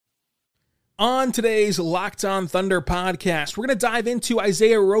On today's Locked On Thunder podcast, we're going to dive into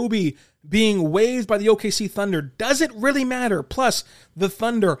Isaiah Roby being waived by the OKC Thunder. Does it really matter? Plus, the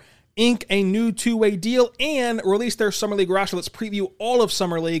Thunder ink a new two-way deal and release their Summer League roster. Let's preview all of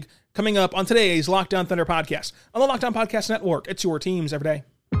Summer League coming up on today's Locked On Thunder podcast. On the Locked On Podcast Network, it's your teams every day.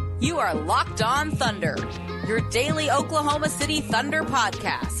 You are Locked On Thunder, your daily Oklahoma City Thunder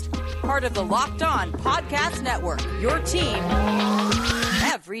podcast. Part of the Locked On Podcast Network, your team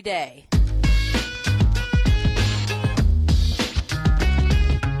every day.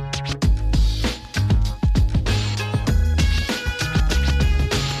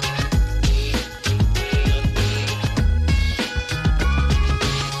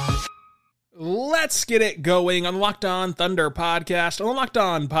 Let's get it going on the Locked On Thunder podcast, on the Locked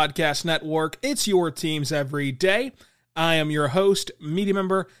On Podcast Network. It's your teams every day. I am your host, media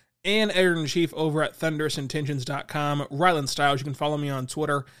member, and editor-in-chief over at thunderousintentions.com, Rylan Stiles. You can follow me on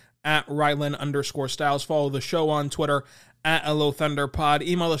Twitter at Rylan_Stiles. Follow the show on Twitter at LOThunderPod.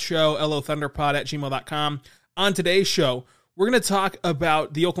 Email the show, lothunderpod@gmail.com. On today's show, we're going to talk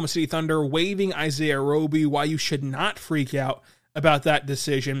about the Oklahoma City Thunder waiving Isaiah Roby, why you should not freak out about that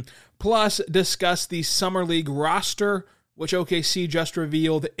decision, plus discuss the Summer League roster, which OKC just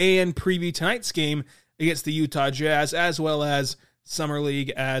revealed, and preview tonight's game against the Utah Jazz, as well as Summer League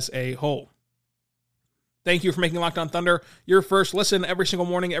as a whole. Thank you for making Locked On Thunder your first listen every single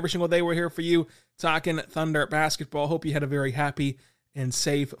morning, every single day. We're here for you talking Thunder basketball. Hope you had a very happy and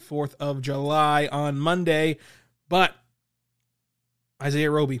safe 4th of July on Monday. But Isaiah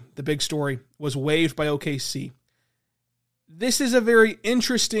Roby, the big story, was waived by OKC. This is a very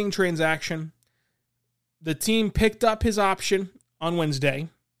interesting transaction. The team picked up his option on Wednesday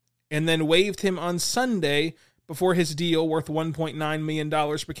and then waived him on Sunday before his deal worth $1.9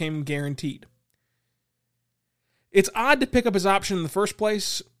 million became guaranteed. It's odd to pick up his option in the first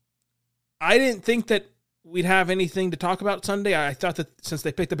place. I didn't think that we'd have anything to talk about Sunday. I thought that since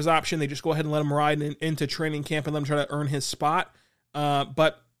they picked up his option, they just go ahead and let him ride into training camp and let him try to earn his spot.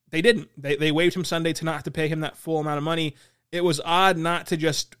 But they didn't. They waived him Sunday to not have to pay him that full amount of money. It was odd not to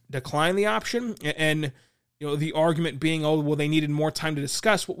just decline the option, and the argument being, oh, well, they needed more time to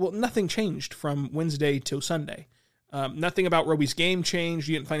discuss. Well, nothing changed from Wednesday till Sunday. Nothing about Roby's game changed.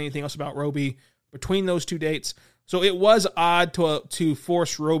 You didn't find anything else about Roby between those two dates. So it was odd to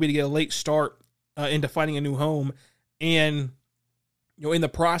force Roby to get a late start into finding a new home, and in the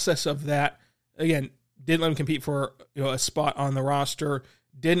process of that, again, didn't let him compete for a spot on the roster.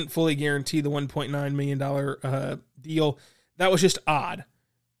 Didn't fully guarantee the $1.9 million deal. That was just odd.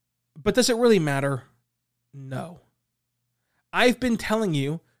 But does it really matter? No. I've been telling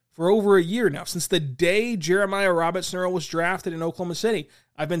you for over a year now, since the day Jeremiah Robinson-Earl was drafted in Oklahoma City,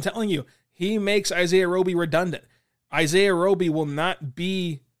 I've been telling you, he makes Isaiah Roby redundant. Isaiah Roby will not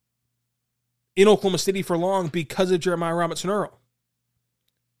be in Oklahoma City for long because of Jeremiah Robinson-Earl.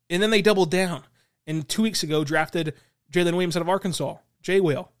 And then they doubled down. And 2 weeks ago, drafted Jalen Williams out of Arkansas,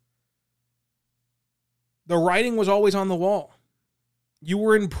 J-Will. The writing was always on the wall. You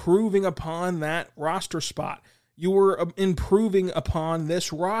were improving upon that roster spot. You were improving upon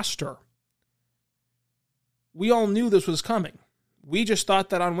this roster. We all knew this was coming. We just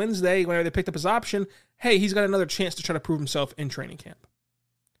thought that on Wednesday, when they picked up his option, hey, he's got another chance to try to prove himself in training camp.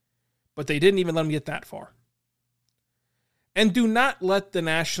 But they didn't even let him get that far. And do not let the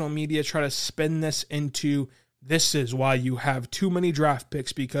national media try to spin this into, this is why you have too many draft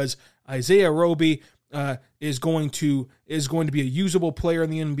picks, because Isaiah Roby is going to be a usable player in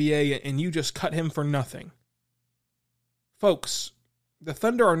the NBA, and you just cut him for nothing. Folks, the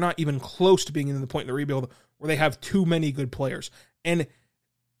Thunder are not even close to being in the point in the rebuild where they have too many good players. And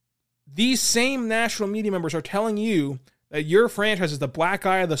these same national media members are telling you that your franchise is the black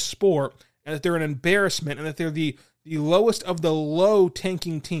eye of the sport, and that they're an embarrassment, and that they're the lowest of the low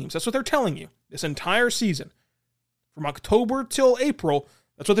tanking teams. That's what they're telling you this entire season. From October till April,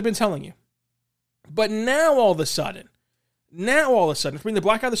 that's what they've been telling you. But now all of a sudden, from being the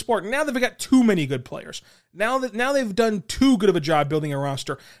black eye of the sport, now they've got too many good players. Now they've done too good of a job building a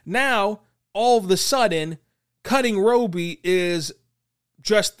roster. Now, all of a sudden, cutting Roby is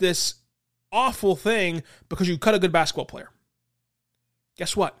just this awful thing because you cut a good basketball player.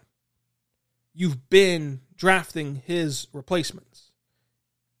 Guess what? You've been drafting his replacements.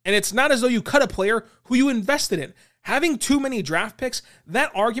 And it's not as though you cut a player who you invested in. Having too many draft picks,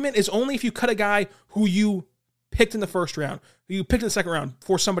 that argument is only if you cut a guy who you picked in the first round, who you picked in the second round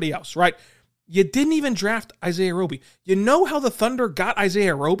for somebody else, right? You didn't even draft Isaiah Roby. You know how the Thunder got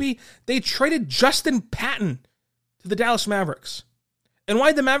Isaiah Roby? They traded Justin Patton to the Dallas Mavericks. And why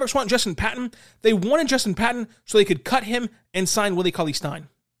did the Mavericks want Justin Patton? They wanted Justin Patton so they could cut him and sign Willie Cauley-Stein.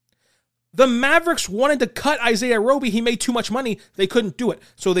 The Mavericks wanted to cut Isaiah Roby. He made too much money. They couldn't do it.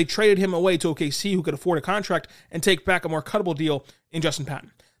 So they traded him away to OKC, who could afford a contract and take back a more cuttable deal in Justin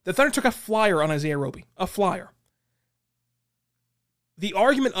Patton. The Thunder took a flyer on Isaiah Roby. A flyer. The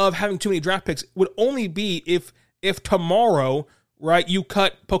argument of having too many draft picks would only be if tomorrow, right, you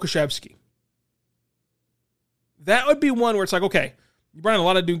cut Pokusevski. That would be one where it's like, okay, you brought in a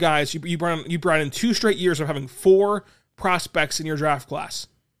lot of new guys. You brought in 2 straight years of having 4 prospects in your draft class.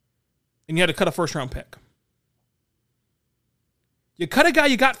 And you had to cut a first-round pick. You cut a guy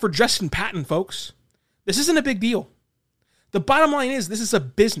you got for Justin Patton, folks. This isn't a big deal. The bottom line is this is a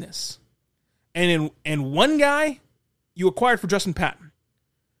business. And one guy you acquired for Justin Patton.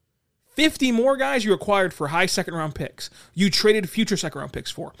 50 more guys you acquired for high second-round picks. You traded future second-round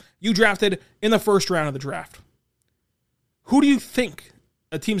picks for. You drafted in the first round of the draft. Who do you think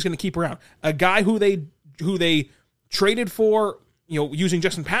a team's going to keep around? A guy who they traded for, using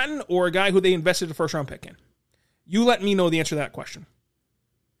Justin Patton, or a guy who they invested a first-round pick in? You let me know the answer to that question.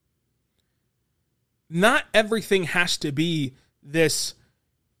 Not everything has to be this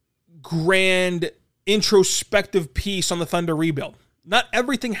grand introspective piece on the Thunder rebuild. Not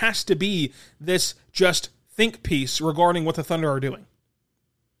everything has to be this just think piece regarding what the Thunder are doing.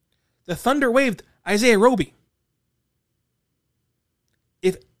 The Thunder waived Isaiah Roby.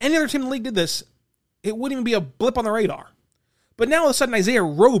 If any other team in the league did this, it wouldn't even be a blip on the radar. But now all of a sudden Isaiah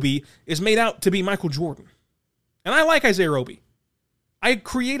Roby is made out to be Michael Jordan. And I like Isaiah Roby. I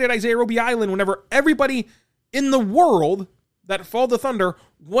created Isaiah Roby Island whenever everybody in the world that followed the Thunder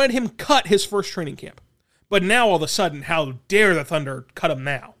wanted him cut his first training camp. But now all of a sudden, how dare the Thunder cut him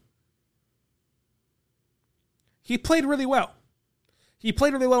now? He played really well. He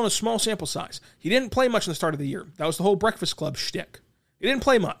played really well in a small sample size. He didn't play much in the start of the year. That was the whole Breakfast Club shtick. He didn't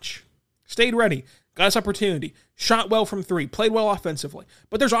play much. Stayed ready. Got his opportunity. Shot well from 3. Played well offensively.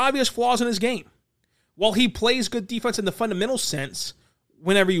 But there's obvious flaws in his game. While he plays good defense in the fundamental sense,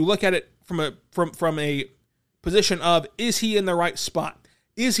 whenever you look at it from a position of, is he in the right spot?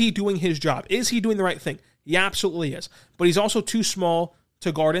 Is he doing his job? Is he doing the right thing? He absolutely is. But he's also too small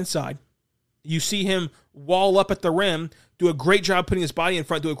to guard inside. You see him wall up at the rim, do a great job putting his body in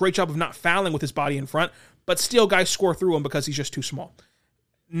front, do a great job of not fouling with his body in front, but still guys score through him because he's just too small.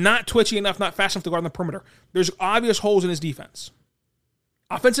 Not twitchy enough, not fast enough to guard on the perimeter. There's obvious holes in his defense.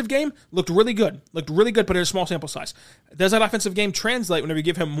 Offensive game looked really good, but in a small sample size. Does that offensive game translate whenever you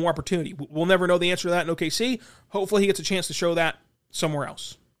give him more opportunity? We'll never know the answer to that in OKC. Hopefully he gets a chance to show that somewhere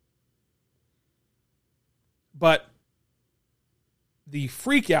else. But the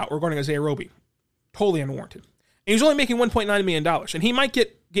freak out regarding Isaiah Roby, totally unwarranted. And he's only making $1.9 million, and he might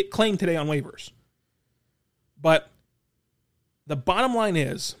get claimed today on waivers. But the bottom line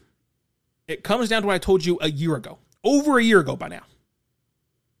is, it comes down to what I told you a year ago. Over a year ago by now.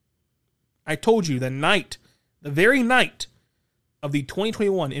 I told you the very night of the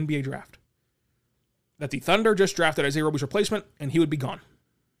 2021 NBA draft, that the Thunder just drafted Isaiah Roby's replacement, and he would be gone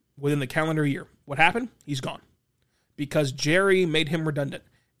within the calendar year. What happened? He's gone. Because Jerry made him redundant.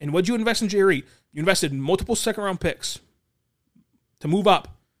 And what'd you invest in Jerry? You invested in multiple second-round picks to move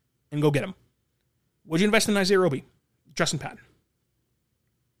up and go get him. What'd you invest in Isaiah Roby? Justin Patton.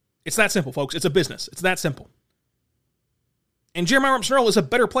 It's that simple, folks. It's a business. It's that simple. And Jeremiah Robinson-Earl is a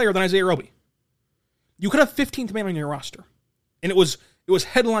better player than Isaiah Roby. You could have 15th man on your roster. And it was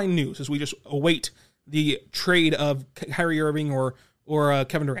headline news as we just await the trade of Kyrie Irving or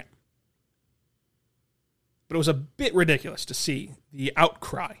Kevin Durant. But it was a bit ridiculous to see the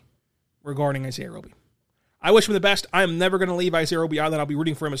outcry regarding Isaiah Roby. I wish him the best. I am never going to leave Isaiah Roby Island. I'll be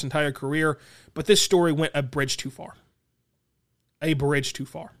rooting for him his entire career. But this story went a bridge too far. A bridge too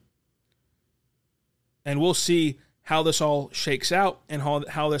far. And we'll see how this all shakes out and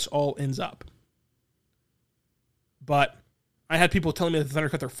how this all ends up. But I had people telling me that the Thunder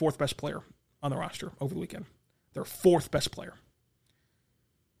cut their 4th best player on the roster over the weekend. Their 4th best player.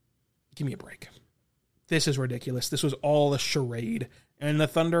 Give me a break. This is ridiculous. This was all a charade. And the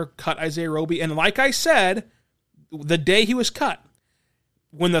Thunder cut Isaiah Roby. And like I said, the day he was cut,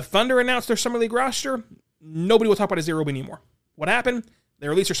 when the Thunder announced their Summer League roster, nobody will talk about Isaiah Roby anymore. What happened? They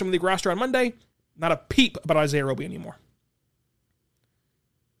released their Summer League roster on Monday. Not a peep about Isaiah Roby anymore.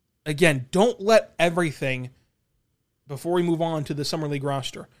 Again, don't let everything, before we move on to the Summer League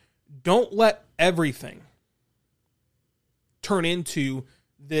roster, don't let everything turn into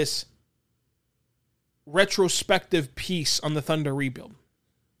this retrospective piece on the Thunder rebuild.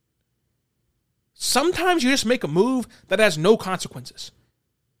 Sometimes you just make a move that has no consequences.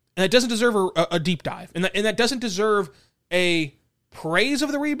 And it doesn't deserve a deep dive. And that doesn't deserve a praise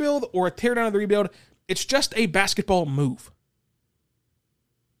of the rebuild or a teardown of the rebuild. It's just a basketball move.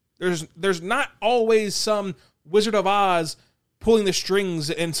 There's not always some Wizard of Oz pulling the strings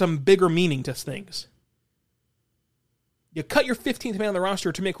and some bigger meaning to things. You cut your 15th man on the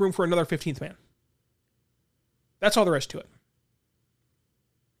roster to make room for another 15th man. That's all there is to it.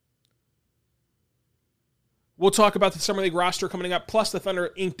 We'll talk about the Summer League roster coming up, plus the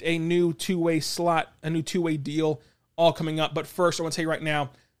Thunder inked a new two-way slot, a new two-way deal, all coming up. But first, I want to tell you right now,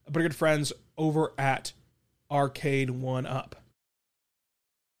 our good friends over at Arcade1Up.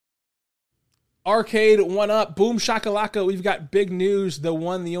 Arcade1Up, boom shakalaka, we've got big news. The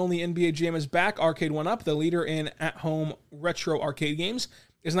one, the only NBA Jam is back. Arcade1Up, the leader in at-home retro arcade games,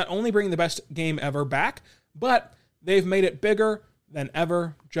 is not only bringing the best game ever back, but they've made it bigger than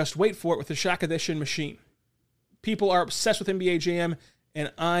ever. Just wait for it with the Shaq Edition machine. People are obsessed with NBA Jam,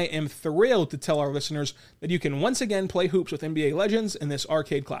 and I am thrilled to tell our listeners that you can once again play hoops with NBA legends in this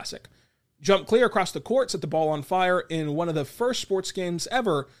arcade classic. Jump clear across the court, set the ball on fire in one of the first sports games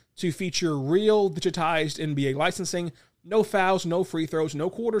ever to feature real digitized NBA licensing. No fouls, no free throws, no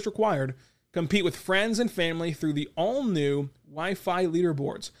quarters required. Compete with friends and family through the all-new Wi-Fi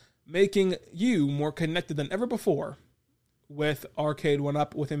leaderboards, making you more connected than ever before with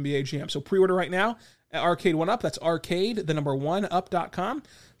Arcade1Up with NBA Jam. So pre-order right now at Arcade1Up. That's arcade1up.com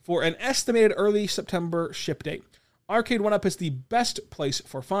for an estimated early September ship date. Arcade1Up is the best place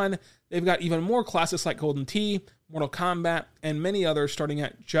for fun. They've got even more classics like Golden Tee, Mortal Kombat, and many others starting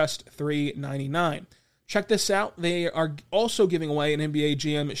at just $3.99. Check this out. They are also giving away an NBA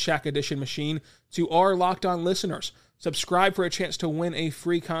Jam Shaq Edition machine to our Locked On listeners. Subscribe for a chance to win a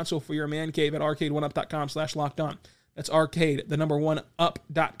free console for your man cave at arcade1up.com/lockedon. That's arcade, the number one,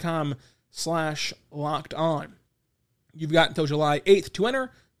 up.com/lockedon. You've got until July 8th to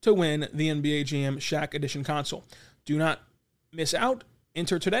enter to win the NBA Jam Shaq Edition console. Do not miss out.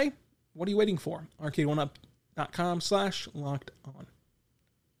 Enter today. What are you waiting for? arcade1up.com/lockedon.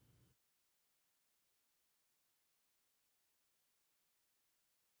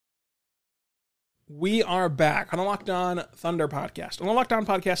 We are back on the Locked On Thunder podcast, on the Locked On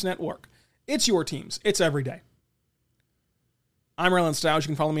Podcast Network. It's your teams. It's every day. I'm Rylan Stiles. You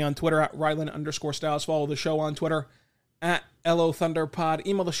can follow me on Twitter at Rylan_Stiles. Follow the show on Twitter at LOThunderPod.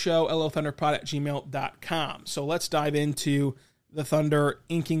 Email the show, LOThunderPod@gmail.com. So let's dive into the Thunder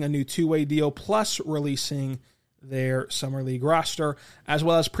inking a new two-way deal, plus releasing their Summer League roster, as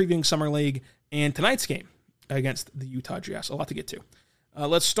well as previewing Summer League and tonight's game against the Utah Jazz. A lot to get to.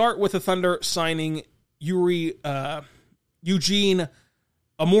 Let's start with the Thunder signing Eugene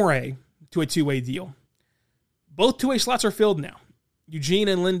Amore to a two-way deal. Both two-way slots are filled now. Eugene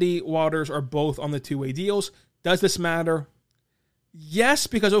and Lindy Waters are both on the two-way deals. Does this matter? Yes,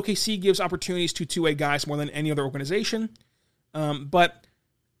 because OKC gives opportunities to two-way guys more than any other organization. But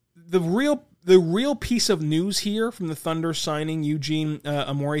the real piece of news here from the Thunder signing Eugene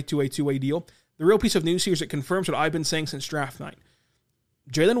Amore to a two-way deal, the real piece of news here is it confirms what I've been saying since draft night.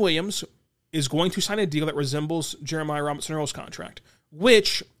 Jalen Williams is going to sign a deal that resembles Jeremiah Robinson-Earl's contract,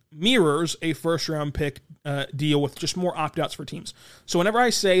 which mirrors a first-round pick deal with just more opt-outs for teams. So whenever I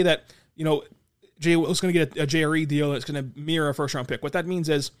say that, Jay Will's going to get a JRE deal that's going to mirror a first-round pick, what that means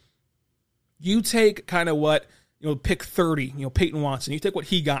is you take kind of what, pick 30, Peyton Watson, you take what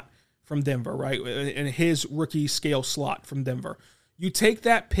he got from Denver, right, in his rookie scale slot from Denver. You take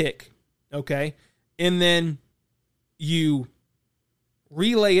that pick, okay, and then you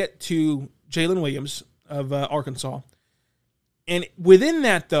relay it to Jalen Williams of Arkansas. And within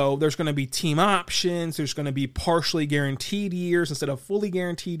that, though, there's going to be team options. There's going to be partially guaranteed years instead of fully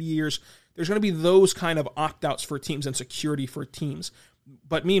guaranteed years. There's going to be those kind of opt-outs for teams and security for teams.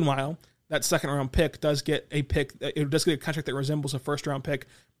 But meanwhile, that second-round pick does get a pick. It does get a contract that resembles a first-round pick,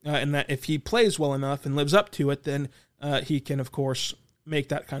 and that if he plays well enough and lives up to it, then he can, of course, make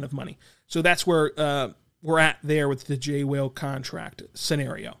that kind of money. So that's where we're at there with the J. Will contract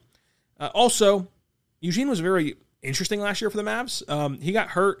scenario. Also, Eugene was very interesting last year for the Mavs. He got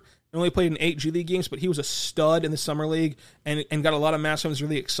hurt and only played in 8 G League games, but he was a stud in the Summer League and got a lot of Mavs fans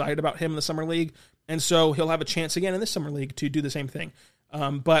really excited about him in the Summer League. And so he'll have a chance again in this Summer League to do the same thing.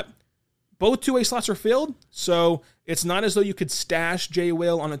 But both two-way slots are filled, so it's not as though you could stash J.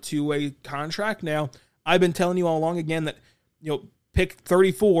 Will on a two-way contract. Now, I've been telling you all along again that, pick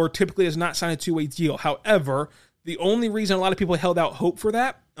 34 typically does not sign a two-way deal. However, the only reason a lot of people held out hope for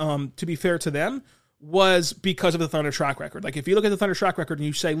that, to be fair to them, was because of the Thunder track record. Like, if you look at the Thunder track record and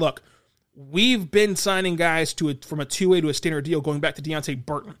you say, look, we've been signing guys from a two-way to a standard deal going back to Deonte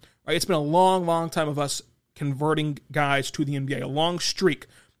Burton, right? It's been a long, long time of us converting guys to the NBA, a long streak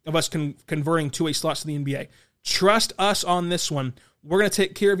of us converting two-way slots to the NBA. Trust us on this one. We're going to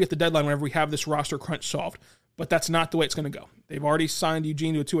take care of you at the deadline whenever we have this roster crunch solved. but that's not the way it's going to go. They've already signed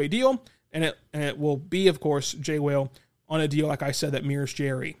Eugene to a 2-way deal, and it will be, of course, Jay Will on a deal, like I said, that mirrors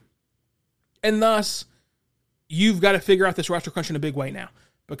Jerry. And thus, you've got to figure out this roster crunch in a big way now,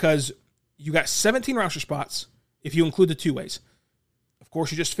 because you got 17 roster spots if you include the 2-ways. Of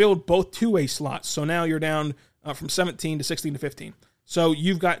course, you just filled both 2-way slots, so now you're down from 17 to 16 to 15. So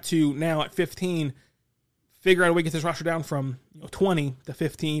you've got to now at 15 figure out a way to get this roster down from 20 to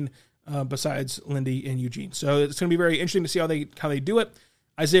 15. Besides Lindy and Eugene. So it's going to be very interesting to see how they do it.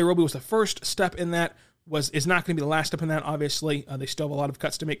 Isaiah Roby was the first step in that, is not going to be the last step in that, obviously. They still have a lot of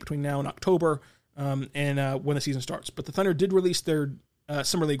cuts to make between now and October and when the season starts. But the Thunder did release their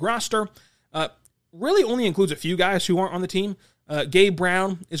Summer League roster. Really only includes a few guys who aren't on the team. Gabe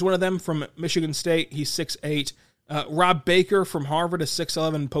Brown is one of them from Michigan State. He's 6'8". Rob Baker from Harvard, a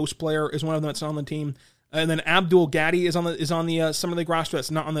 6'11" post player, is one of them that's on the team. And then Abdul Gaddy is on the Summer League roster.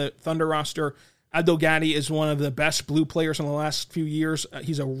 That's not on the Thunder roster. Abdul Gaddy is one of the best blue players in the last few years.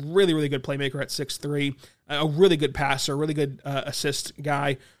 He's a really, really good playmaker at 6'3", a really good passer, really good assist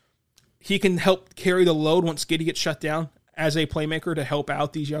guy. He can help carry the load once Giddey gets shut down as a playmaker to help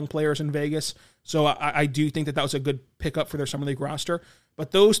out these young players in Vegas. So I do think that was a good pickup for their Summer League roster.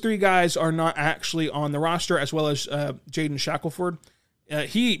 But those three guys are not actually on the roster, as well as Jaden Shackelford.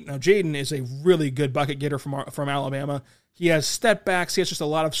 Jaden is a really good bucket getter from Alabama. He has step backs. He has just a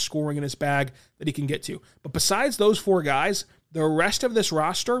lot of scoring in his bag that he can get to. But besides those four guys, the rest of this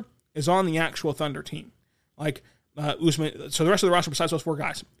roster is on the actual Thunder team. Like Usman. So the rest of the roster besides those four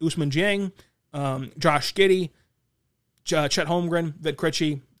guys: Usman Jiang, Josh Giddey, Chet Holmgren, Vid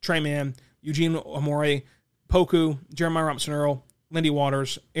Krejci, Trey Mann, Eugene Amore, Poku, Jeremiah Robinson-Earl, Lindy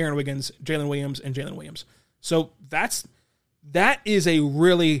Waters, Aaron Wiggins, Jalen Williams, and Jalen Williams. So that is a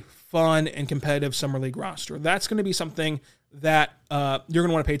really fun and competitive Summer League roster. That's going to be something that you're going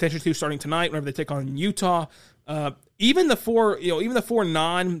to want to pay attention to starting tonight whenever they take on Utah. Even the four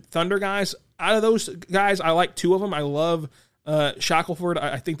non-Thunder guys, out of those guys, I like two of them. I love Shackelford.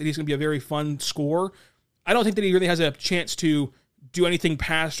 I think that he's going to be a very fun scorer. I don't think that he really has a chance to do anything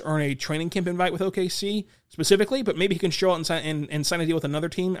past earn a training camp invite with OKC specifically, but maybe he can show out and sign a deal with another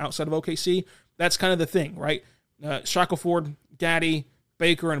team outside of OKC. That's kind of the thing, right? Shackelford, Gaddy,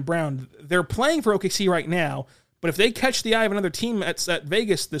 Baker, and Brown, they're playing for OKC right now, but if they catch the eye of another team at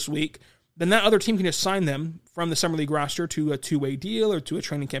Vegas this week, then that other team can just sign them from the Summer League roster to a 2-way deal or to a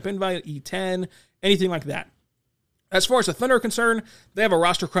training camp invite, E10, anything like that. As far as the Thunder are concerned, they have a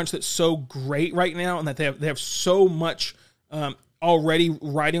roster crunch that's so great right now, and that they have so much already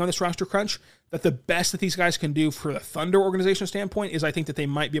riding on this roster crunch, that the best that these guys can do for the Thunder organization standpoint is I think that they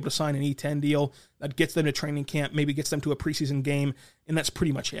might be able to sign an E10 deal that gets them to training camp, maybe gets them to a preseason game, and that's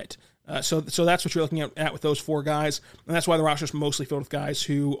pretty much it. So that's what you're looking at with those four guys, and that's why the roster is mostly filled with guys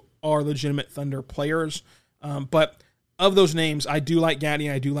who are legitimate Thunder players. But of those names, I do like Gaddy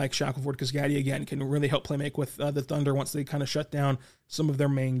and I do like Shackelford, because Gaddy, again, can really help play make with the Thunder once they kind of shut down some of their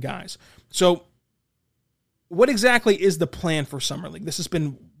main guys. So what exactly is the plan for Summer League? This has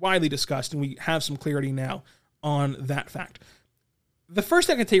been widely discussed, and we have some clarity now on that fact. The first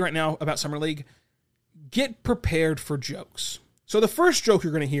thing I can tell you right now about Summer League, get prepared for jokes. So the first joke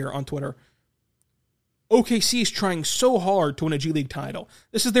you're going to hear on Twitter, OKC is trying so hard to win a G League title.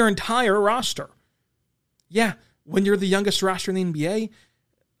 This is their entire roster. Yeah, when you're the youngest roster in the NBA,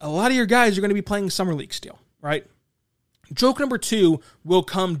 a lot of your guys are going to be playing Summer League still, right? Joke number 2 will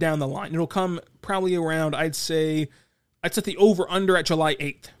come down the line. It'll come probably around, I'd set the over-under at July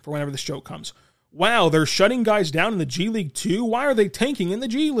 8th for whenever this joke comes. Wow, they're shutting guys down in the G League too? Why are they tanking in the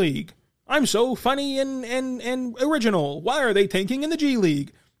G League? I'm so funny and original. Why are they tanking in the G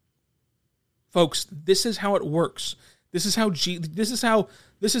League? Folks, this is how it works. This is how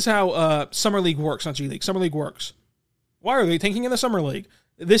Summer League works, not G League. Summer League works. Why are they tanking in the Summer League?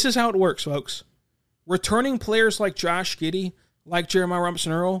 This is how it works, folks. Returning players like Josh Giddey, like Jeremiah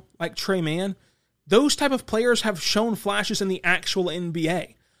Robinson-Earl, like Trey Mann, those type of players have shown flashes in the actual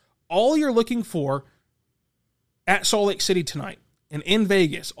NBA. All you're looking for at Salt Lake City tonight and in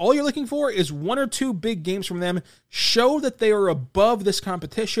Vegas, all you're looking for is 1 or 2 big games from them, show that they are above this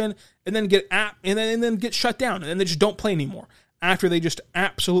competition, and then get shut down, and then they just don't play anymore. After they just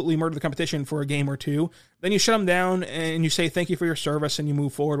absolutely murder the competition for a game or two, then you shut them down and you say thank you for your service, and you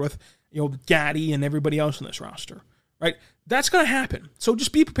move forward with Gaddy and everybody else in this roster, right? That's going to happen. So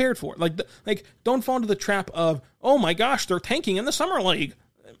just be prepared for it. Like don't fall into the trap of, oh my gosh, they're tanking in the Summer League.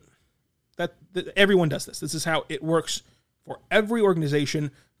 That everyone does this. This is how it works for every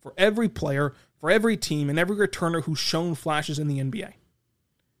organization, for every player, for every team, and every returner who's shown flashes in the NBA.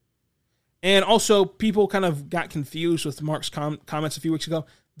 And also, people kind of got confused with Mark's comments a few weeks ago.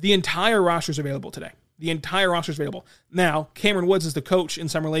 The entire roster is available today. The entire roster is available. Now, Cameron Woods is the coach in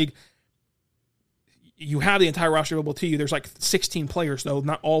Summer League. You have the entire roster available to you. There's like 16 players, though.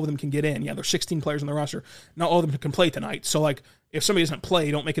 Not all of them can get in. Yeah, there's 16 players on the roster. Not all of them can play tonight. So, like, if somebody doesn't play,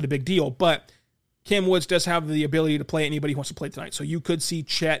 don't make it a big deal. But Cam Woods does have the ability to play anybody who wants to play tonight. So you could see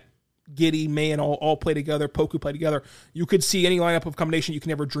Chet, Giddey, May, and all play together. Poku play together. You could see any lineup of combination you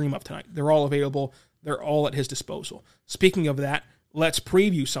can ever dream of tonight. They're all available. They're all at his disposal. Speaking of that, let's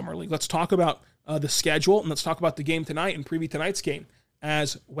preview Summer League. Let's talk about the schedule, and let's talk about the game tonight and preview tonight's game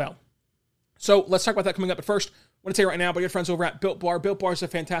as well. So let's talk about that coming up. But first, I want to tell you right now about your friends over at Built Bar. Built Bar is a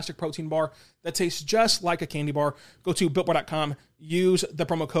fantastic protein bar that tastes just like a candy bar. Go to BuiltBar.com. Use the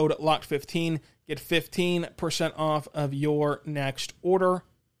promo code LOCKED15. Get 15% off of your next order.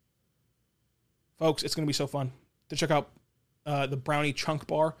 Folks, it's going to be so fun to check out the Brownie Chunk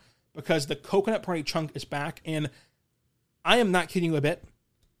Bar because the Coconut Brownie Chunk is back. And I am not kidding you a bit.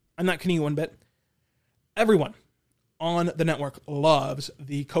 I'm not kidding you one bit. Everyone on the network loves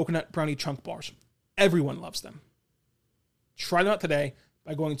the Coconut Brownie Chunk Bars. Everyone loves them. Try them out today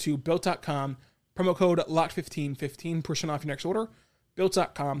by going to Built.com, promo code LOCKED15, 15% off your next order.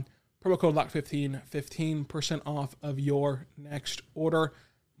 Built.com, promo code LOCKED15, 15% off of your next order.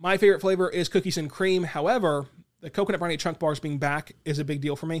 My favorite flavor is cookies and cream. However, the Coconut Brownie Chunk Bars being back is a big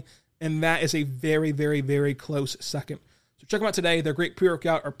deal for me, and that is a very, very, very close second. So check them out today. They're great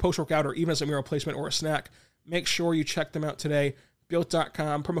pre-workout or post-workout or even as a meal replacement or a snack. Make sure you check them out today.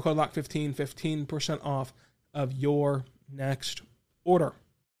 Built.com, promo code LOCK15, 15% off of your next order.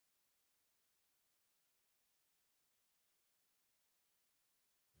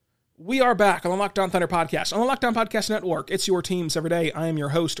 We are back on the Locked On Thunder podcast. On the Locked On Podcast Network, it's your teams every day. I am your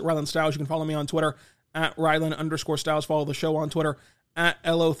host, Rylan Stiles. You can follow me on Twitter at Rylan_Stiles. Follow the show on Twitter at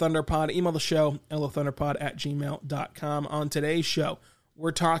LOThunderPod. Email the show, LOThunderPod@gmail.com. On today's show,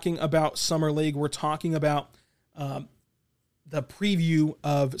 we're talking about Summer League. We're talking about the preview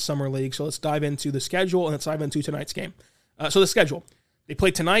of Summer League. So let's dive into the schedule and let's dive into tonight's game. So the schedule. They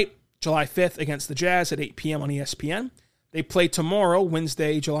play tonight, July 5th, against the Jazz at 8 p.m. on ESPN. They play tomorrow,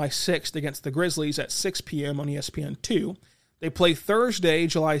 Wednesday, July 6th, against the Grizzlies at 6 p.m. on ESPN2. They play Thursday,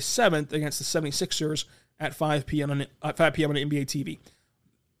 July 7th, against the 76ers at 5 p.m. on NBA TV.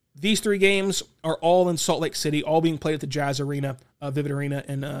 These three games are all in Salt Lake City, all being played at the Jazz Arena, Vivid Arena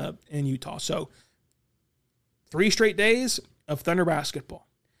in Utah. So 3 straight days of Thunder basketball.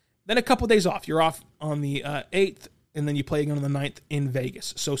 Then a couple days off. You're off on the 8th, and then you play again on the 9th in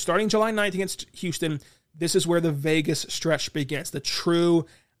Vegas. So starting July 9th against Houston, this is where the Vegas stretch begins, the true,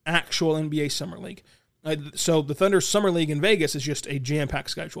 actual NBA Summer League. So the Thunder Summer League in Vegas is just a jam-packed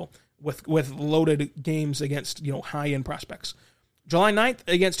schedule with loaded games against high-end prospects. July 9th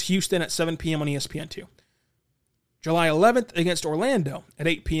against Houston at 7 p.m. on ESPN2. July 11th against Orlando at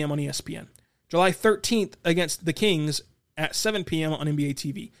 8 p.m. on ESPN. July 13th against the Kings at 7 p.m. on NBA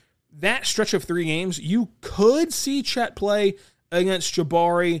TV. That stretch of 3 games, you could see Chet play against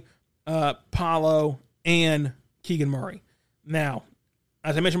Jabari, Paolo, and Keegan Murray. Now,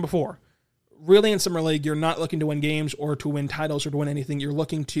 as I mentioned before, really in Summer League, you're not looking to win games or to win titles or to win anything. You're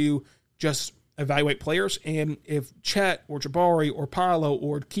looking to just evaluate players. And if Chet or Jabari or Paolo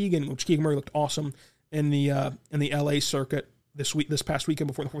or Keegan, which Keegan Murray looked awesome in the LA circuit this past weekend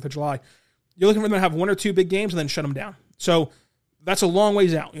before the 4th of July, you're looking for them to have 1 or 2 big games and then shut them down. So that's a long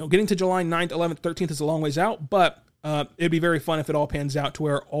ways out. Getting to July 9th, 11th, 13th is a long ways out, but it'd be very fun if it all pans out to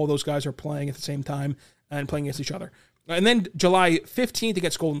where all those guys are playing at the same time and playing against each other. And then July 15th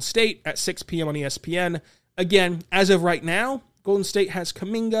against Golden State at 6 p.m. on ESPN. Again, as of right now, Golden State has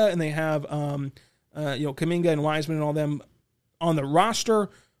Kuminga, and they have Kuminga and Wiseman and all them on the roster,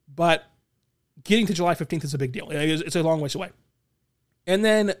 but getting to July 15th is a big deal. It's a long ways away. And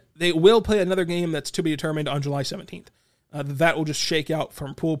then they will play another game that's to be determined on July 17th. That will just shake out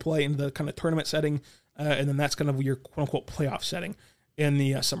from pool play into the kind of tournament setting, and then that's kind of your quote-unquote playoff setting in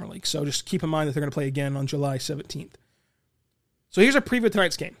the Summer League. So just keep in mind that they're going to play again on July 17th. So here's a preview of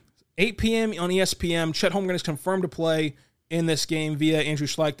tonight's game. 8 p.m. on ESPN. Chet Holmgren is confirmed to play in this game via Andrew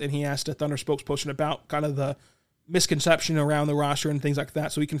Schlecht, and he asked a Thunder spokesperson about kind of the misconception around the roster and things like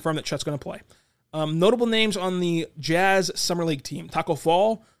that. So he confirmed that Chet's going to play. Notable names on the Jazz Summer League team: Taco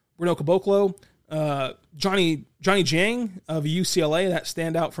Fall, Bruno Caboclo, Johnny Jang of UCLA, that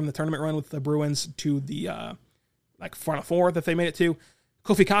standout from the tournament run with the Bruins to the Final Four that they made it to.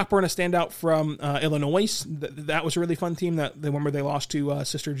 Kofi Cockburn, a standout from Illinois. That was a really fun team. That the one where they lost to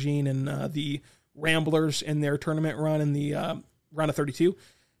Sister Jean and the Ramblers in their tournament run in the round of 32.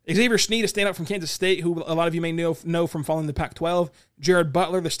 Xavier Sneed, a standout from Kansas State, who a lot of you may know from following the Pac-12. Jared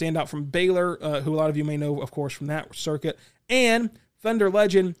Butler, the standout from Baylor, who a lot of you may know, of course, from that circuit. And Thunder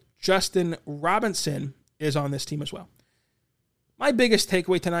legend Justin Robinson is on this team as well. My biggest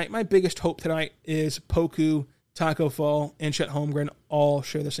takeaway tonight, my biggest hope tonight is Poku, Taco Fall, and Chet Holmgren all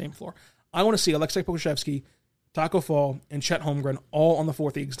share the same floor. I want to see Aleksej Pokusevski, Taco Fall, and Chet Holmgren all on the floor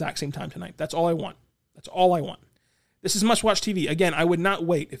at the exact same time tonight. That's all I want. That's all I want. This is must-watch TV. Again, I would not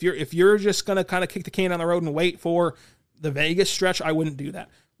wait. If you're just going to kind of kick the can down the road and wait for the Vegas stretch, I wouldn't do that.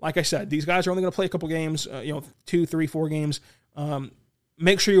 Like I said, these guys are only going to play a couple games, 2, 3, 4 games.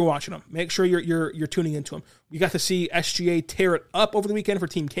 Make sure you're watching them. Make sure you're tuning into them. We got to see SGA tear it up over the weekend for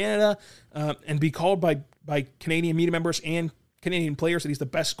Team Canada and be called by Canadian media members and Canadian players that he's the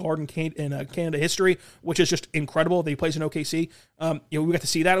best guard in Canada history, which is just incredible that he plays in OKC. We got to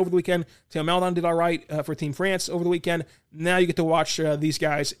see that over the weekend. Theo Maledon did all right for Team France over the weekend. Now you get to watch these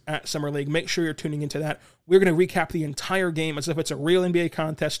guys at Summer League. Make sure you're tuning into that. We're going to recap the entire game as if it's a real NBA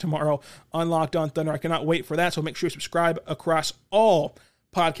contest tomorrow on Locked On Thunder. I cannot wait for that, so make sure you subscribe across all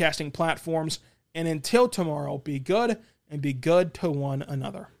podcasting platforms. And until tomorrow, be good and be good to one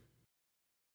another.